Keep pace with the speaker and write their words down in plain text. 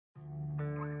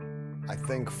I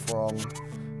think for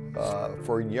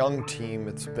a young team,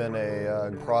 it's been a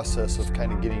process of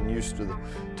kind of getting used to the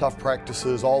tough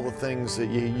practices, all the things that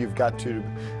you've got to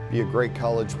be a great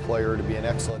college player, to be an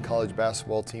excellent college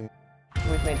basketball team.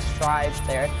 We've made strides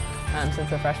there since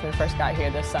the freshmen first got here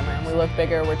this summer. We look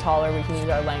bigger, we're taller, we can use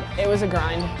our length. It was a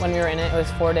grind when we were in it. It was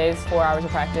 4 days, 4 hours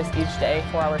of practice each day,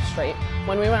 4 hours straight.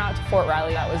 When we went out to Fort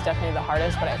Riley, that was definitely the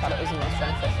hardest, but I thought it was the most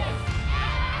beneficial.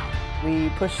 We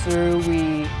pushed through,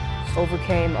 we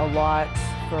overcame a lot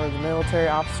for the military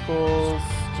obstacles,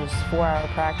 just 4-hour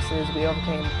practices. We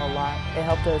overcame a lot. It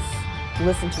helped us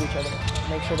listen to each other,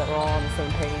 make sure that we're all on the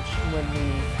same page when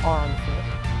we are on the field.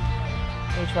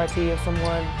 HYT, if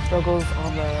someone struggles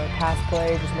on the pass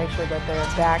play, just make sure that they're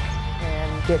back and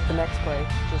get the next play.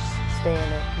 Just stay in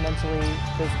it mentally,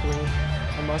 physically,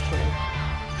 emotionally.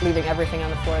 Leaving everything on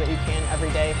the floor that you can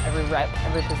every day, every rep,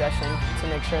 every possession to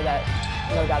make sure that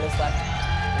no doubt is left.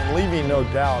 And leaving no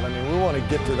doubt, I mean, we want to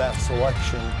get to that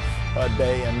selection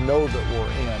day and know that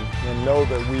we're in, and know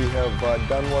that we have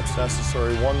done what's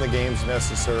necessary, won the games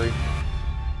necessary.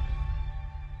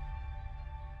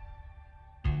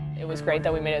 It was great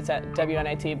that we made it to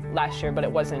WNIT last year, but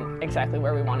it wasn't exactly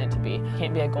where we wanted to be. It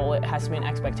can't be a goal, it has to be an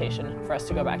expectation for us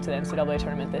to go back to the NCAA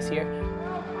tournament this year.